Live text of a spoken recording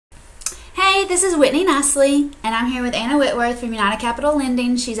Hey, this is Whitney Nicely, and I'm here with Anna Whitworth from United Capital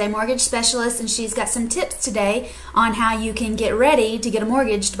Lending. She's a mortgage specialist, and she's got some tips today on how you can get ready to get a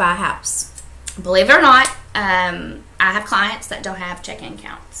mortgage to buy a house. Believe it or not, I have clients that don't have checking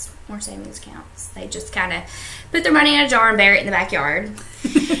accounts or savings accounts. They just kind of put their money in a jar and bury it in the backyard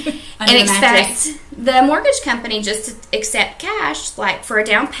and expect the mortgage company just to accept cash, like for a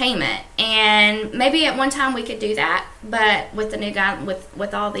down payment. And maybe at one time we could do that, but with the new guy,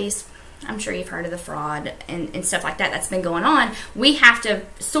 with all these, I'm sure you've heard of the fraud and stuff like that that's been going on, we have to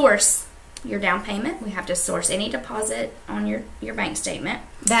source your down payment. We have to source any deposit on your bank statement.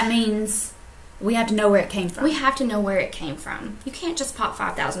 That means we have to know where it came from. We have to know where it came from. You can't just pop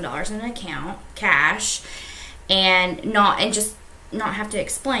 $5,000 in an account, cash, and not have to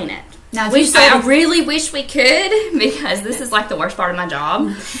explain it. Now, I really wish we could, because this is like the worst part of my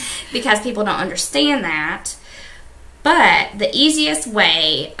job, because people don't understand that. But the easiest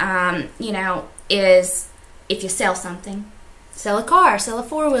way, is if you sell something. Sell a car, sell a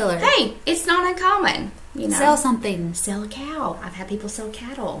four-wheeler. Hey, it's not uncommon. Sell something. Sell a cow. I've had people sell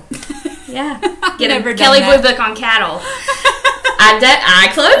cattle. Yeah. Get a Kelly Blue Book on cattle.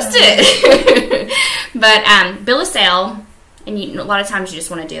 I closed it. But bill of sale, and a lot of times you just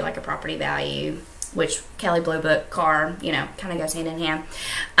want to do like a property value, which Kelly Blue Book, car, kind of goes hand in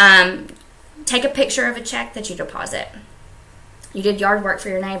hand. Take a picture of a check that you deposit. You did yard work for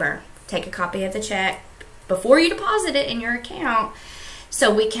your neighbor. Take a copy of the check before you deposit it in your account,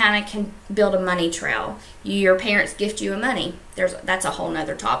 so we kind of can build a money trail. Your parents gift you a money. That's a whole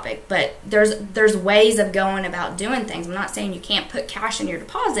nother topic, but there's ways of going about doing things. I'm not saying you can't put cash in your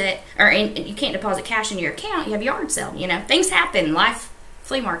deposit, you can't deposit cash in your account. You have a yard sale. Things happen, life,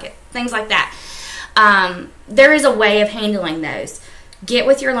 flea market, things like that. There is a way of handling those. Get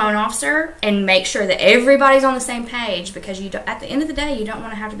with your loan officer and make sure that everybody's on the same page, because at the end of the day, you don't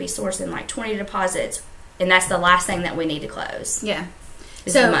want to have to be sourcing like 20 deposits, and that's the last thing that we need to close. Yeah.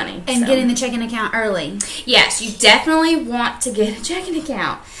 Is the money. And getting the checking account early. Yes, you definitely want to get a checking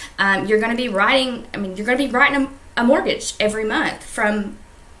account. You're going to be writing a mortgage every month from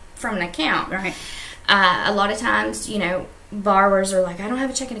an account. Right. A lot of times, borrowers are like, I don't have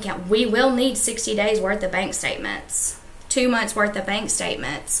a checking account. We will need 60 days worth of bank statements. 2 months worth of bank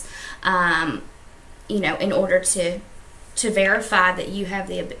statements, in order to verify that you have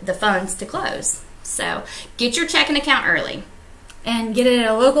the funds to close. So get your checking account early. And get it at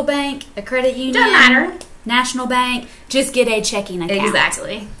a local bank, a credit union. Doesn't matter. National bank. Just get a checking account.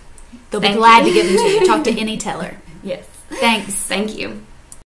 Exactly. They'll be glad to give them to you. Talk to any teller. Yes. Thanks. Thank you.